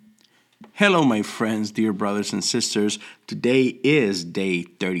Hello, my friends, dear brothers and sisters. Today is day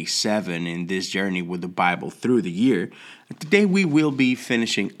 37 in this journey with the Bible through the year. Today we will be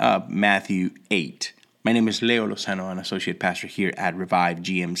finishing up Matthew 8. My name is Leo Lozano, an associate pastor here at Revive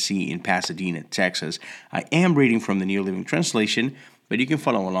GMC in Pasadena, Texas. I am reading from the New Living Translation, but you can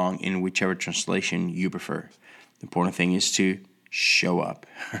follow along in whichever translation you prefer. The important thing is to show up.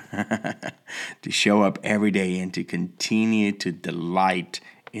 To show up every day and to continue to delight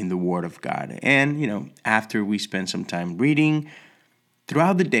in the Word of God. And, after we spend some time reading,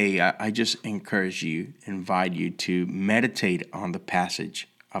 throughout the day, I just invite you to meditate on the passage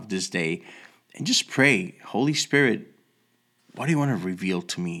of this day and just pray, Holy Spirit, what do you want to reveal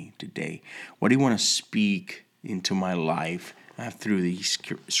to me today? What do you want to speak into my life through these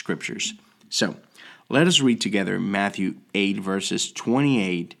scriptures? So, let us read together Matthew 8, verses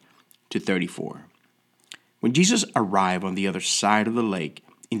 28 to 34. When Jesus arrived on the other side of the lake,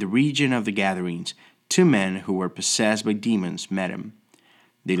 in the region of the Gadarenes, two men who were possessed by demons met him.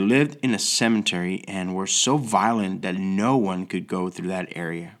 They lived in a cemetery and were so violent that no one could go through that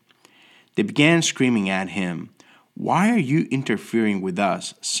area. They began screaming at him, "Why are you interfering with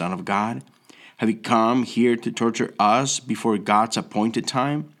us, Son of God? Have you come here to torture us before God's appointed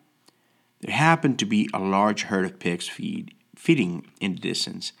time?" There happened to be a large herd of pigs feeding in the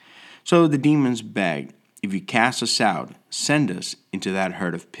distance. So the demons begged, "If you cast us out, send us into that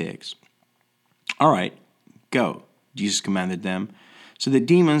herd of pigs." "All right, go," Jesus commanded them. So the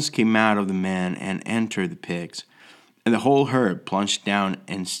demons came out of the man and entered the pigs. And the whole herd plunged down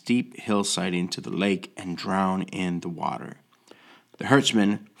a steep hillside into the lake and drowned in the water. The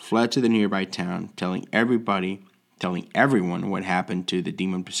herdsmen fled to the nearby town, telling everyone what happened to the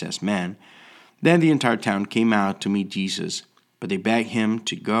demon-possessed man. Then the entire town came out to meet Jesus, but they begged him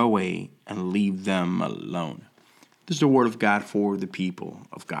to go away and leave them alone. This is the word of God for the people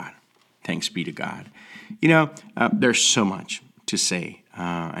of God. Thanks be to God. There's so much to say.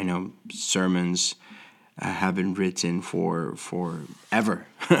 I know sermons have been written for forever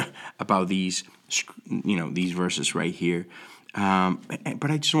about these verses right here.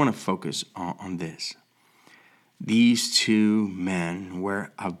 But I just want to focus on this. These two men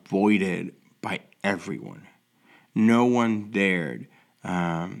were avoided by everyone. No one dared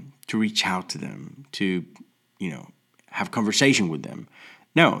to reach out to them, to have conversation with them.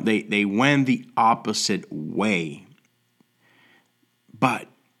 No, they went the opposite way. But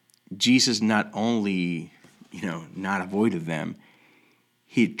Jesus not only, not avoided them,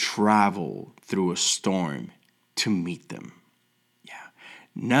 he traveled through a storm to meet them. Yeah.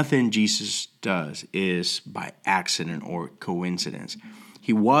 Nothing Jesus does is by accident or coincidence.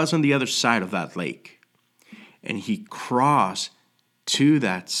 He was on the other side of that lake, and he crossed to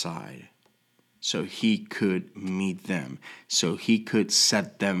that side so he could meet them, so he could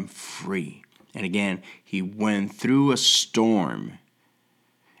set them free. And again, he went through a storm,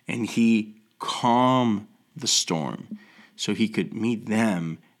 and he calmed the storm so he could meet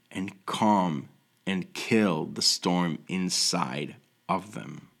them and calm and kill the storm inside of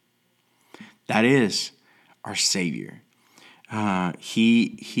them. That is our Savior.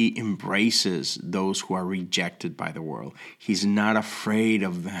 He embraces those who are rejected by the world. He's not afraid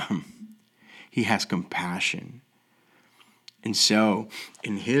of them. He has compassion. And so,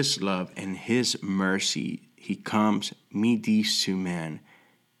 in his love and his mercy, he comes, meet these two men,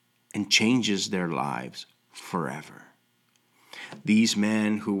 and changes their lives forever. These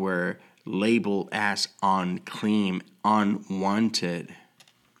men who were labeled as unclean, unwanted,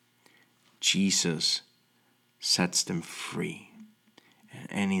 Jesus sets them free.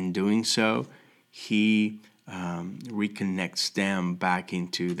 And in doing so, he reconnects them back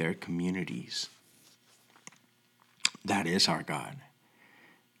into their communities. That is our God.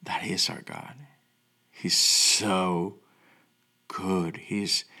 That is our God. He's so good.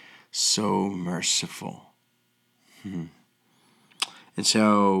 He's so merciful. And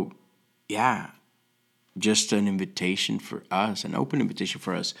so, just an invitation for us, an open invitation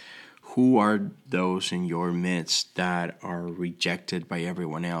for us. Who are those in your midst that are rejected by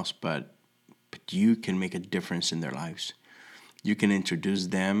everyone else, but you can make a difference in their lives? You can introduce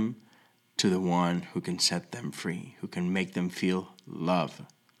them to the one who can set them free, who can make them feel love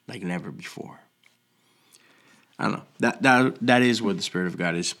like never before. I don't know. That is what the Spirit of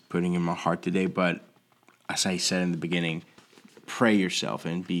God is putting in my heart today. But as I said in the beginning, pray yourself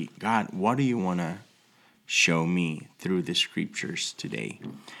and be, God, what do you want to show me through the scriptures today?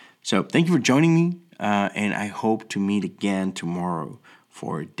 So thank you for joining me, and I hope to meet again tomorrow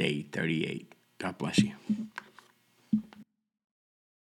for day 38. God bless you.